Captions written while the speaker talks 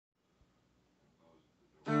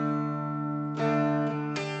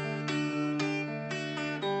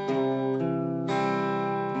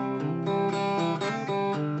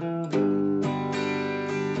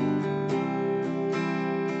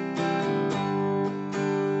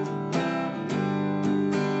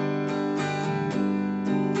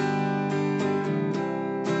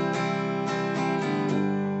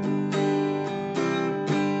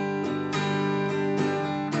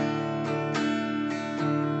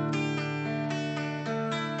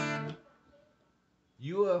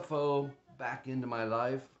UFO back into my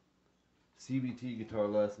life. CVT guitar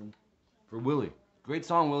lesson for Willie. Great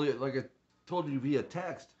song, Willie. Like I told you via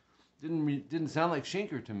text, didn't sound like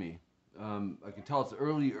Schenker to me. I can tell it's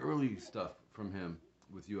early stuff from him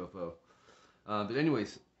with UFO. But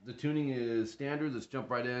anyways, the tuning is standard. Let's jump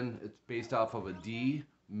right in. It's based off of a D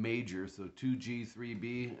major, so 2G,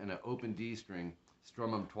 3B, and an open D string.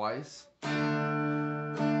 Strum them twice.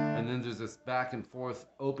 And then there's this back and forth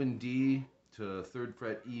open D to 3rd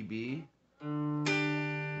fret EB.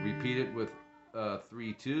 Repeat it with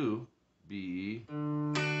 3-2 BE.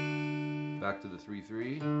 Back to the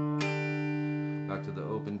 3-3. Back to the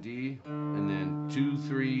open D. And then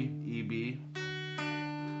 2-3 EB.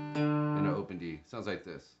 And an open D. Sounds like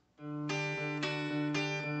this.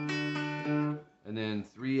 And then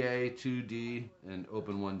 3A, 2D, and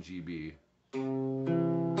open 1 GB.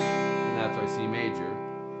 And that's our C major.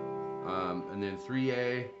 And then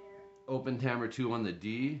 3A, open hammer 2 on the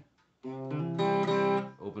D.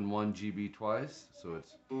 Open 1 GB twice, so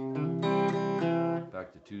it's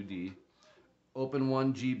back to 2D. Open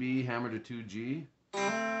 1 GB, hammer to 2G.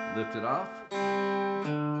 Lift it off.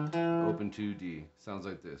 Open 2D. Sounds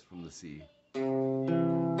like this from the C.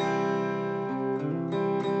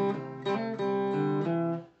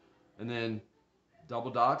 And then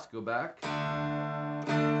double dots, go back.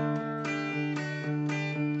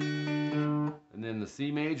 And then the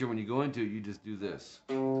C major, when you go into it, you just do this.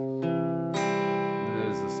 And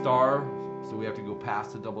there's a star, so we have to go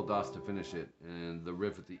past the double dots to finish it. And the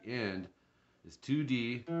riff at the end is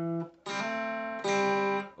 2D,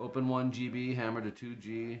 open 1 GB, hammer to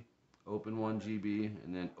 2G, open 1 GB,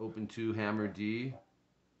 and then open 2, hammer D,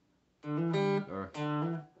 and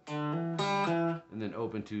then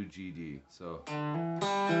open 2 GD. So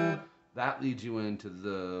that leads you into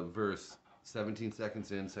the verse 17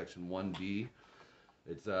 seconds in, section 1B.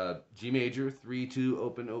 It's G major, 3-2,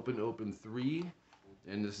 open, open, open, 3.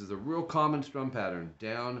 And this is a real common strum pattern.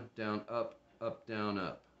 Down, down, up, up, down,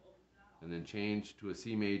 up. And then change to a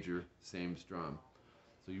C major, same strum.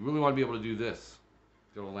 So you really want to be able to do this.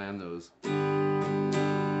 You've got to land those.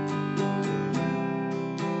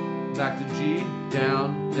 Back to G,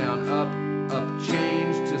 down, down, up,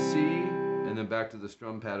 change to C, and then back to the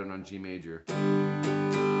strum pattern on G major.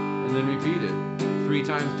 And then repeat it 3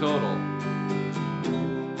 times total.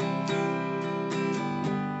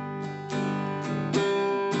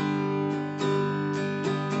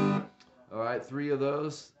 Alright, 3 of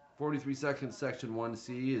those. 43 seconds, section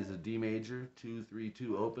 1C is a D major,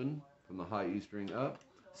 2-3-2 open from the high E string up.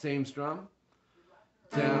 Same strum.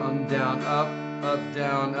 Down, down, up,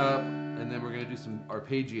 down, up. And then we're going to do some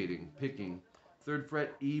arpeggiating, picking. 3rd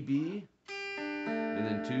fret EB, and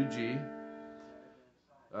then 2G.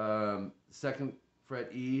 2nd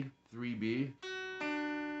fret E, 3B.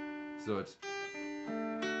 So it's,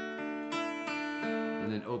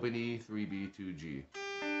 and then open E, 3B, 2G.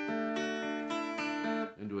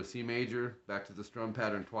 Into a C major, back to the strum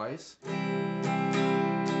pattern twice.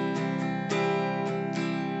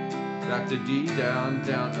 Back to D, down,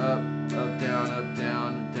 down, up, down,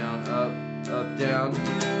 down, down, up, down.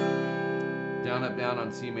 Down, up, down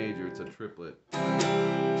on C major, it's a triplet. 2,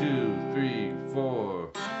 3,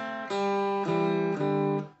 4.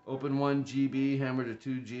 Open 1 GB, hammer to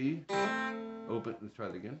 2G. Open, let's try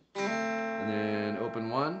that again. And then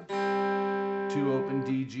open 1, 2 open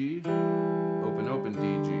DG, open, open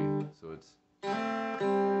DG. So it's,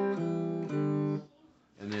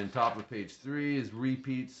 and then top of page 3 is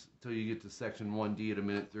repeats till you get to section 1D at a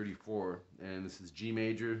minute 34. And this is G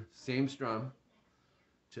major, same strum,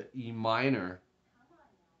 to E minor,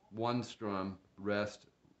 1 strum, rest,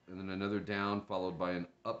 and then another down followed by an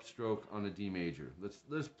upstroke on a D major.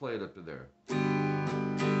 Let's play it up to there.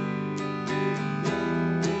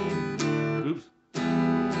 Oops.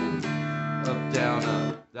 Up, down,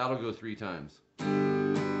 up. That'll go 3 times.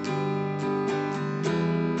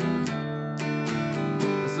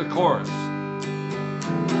 This is the chorus.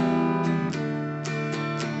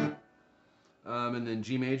 And then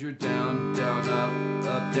G major, down, down, up,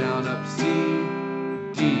 down, up, C,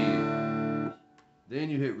 D. Then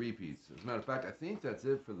you hit repeats. As a matter of fact, I think that's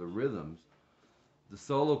it for the rhythms. The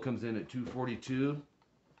solo comes in at 242.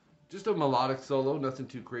 Just a melodic solo, nothing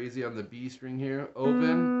too crazy on the B string here.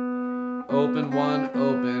 Open, open 1,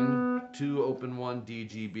 open, 2, open 1, D,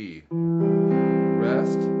 G, B.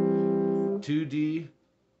 Rest, 2D,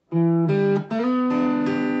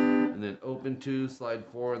 and then open 2, slide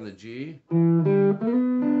 4 on the G.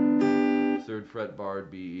 3rd fret barred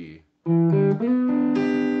B, E.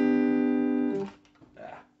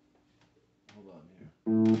 Hold on here. A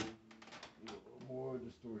little more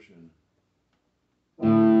distortion.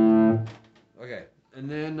 Okay, And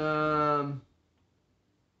then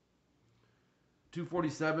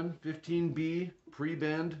 247, 15B,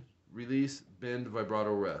 pre-bend, release, bend,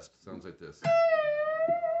 vibrato, rest. Sounds like this.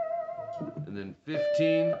 And then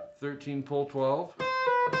 15, 13, pull 12.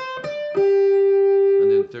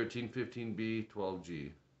 And then 13, 15B,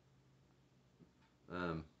 12G.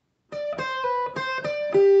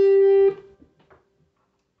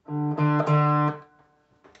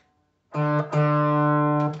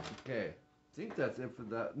 Okay, I think that's it for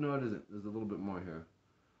that. No, it isn't. There's a little bit more here.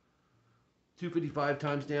 255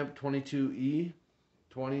 timestamp, 22E,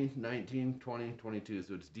 20, 19, 20, 22.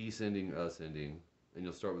 So it's descending, ascending. And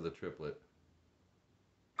you'll start with a triplet.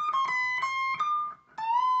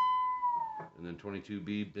 And then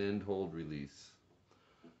 22B, bend, hold, release.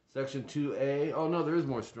 Section 2A, oh no, there is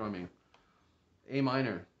more strumming. A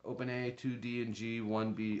minor, open A, 2D and G,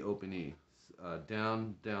 1B, open E.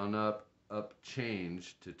 Down, down, up,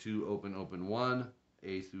 change to 2, open, open, 1,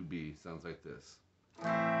 A through B. Sounds like this.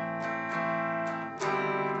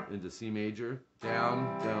 Into C major, down,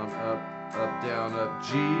 down, up, down,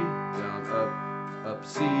 G, down, up,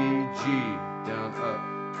 C, G, down, down,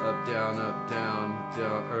 or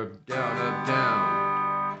down, up,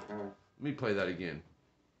 down. Let me play that again.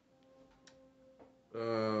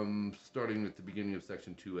 Starting at the beginning of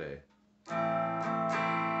section 2A.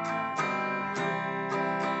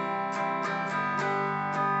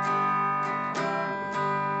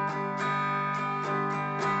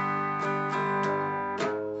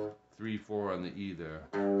 Three, 4 on the E there.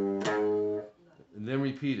 And then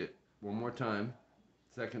repeat it one more time.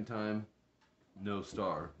 Second time, no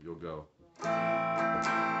star, you'll go.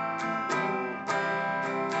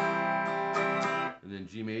 And then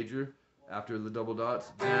G major, after the double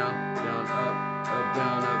dots, down, down, up,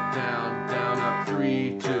 down, up,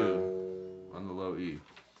 3, 2 on the low E.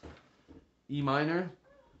 E minor,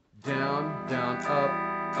 down, down,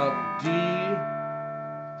 up, D.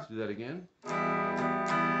 Let's do that again.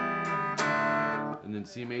 And then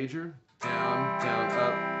C major, down, down,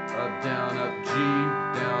 up, G,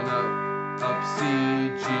 down, up, C,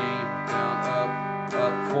 G, down, up,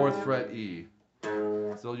 4th fret E.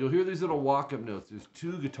 So you'll hear these little walk-up notes. There's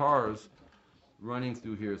 2 guitars running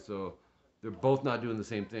through here, so they're both not doing the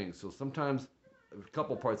same thing. So sometimes, a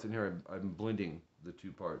couple parts in here, I'm blending the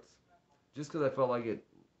 2 parts. Just because I felt like it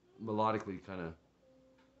melodically kind of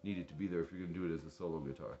needed to be there if you're going to do it as a solo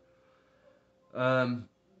guitar.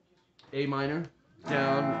 A minor,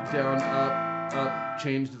 down, down, up,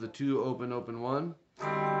 change to the 2, open, open, 1,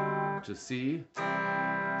 to C,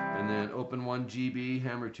 and then open 1, G, B,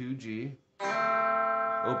 hammer 2, G,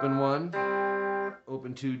 open 1,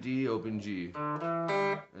 open 2, D, open G,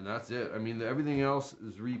 and that's it. I mean, everything else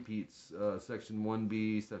is repeats, section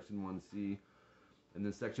 1B, section 1C, and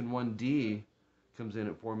then section 1D comes in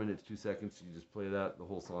at 4 minutes, 2 seconds. You just play that, the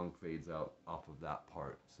whole song fades out off of that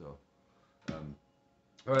part. So,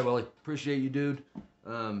 all right, Willie, appreciate you, dude.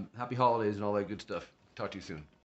 Happy holidays and all that good stuff. Talk to you soon.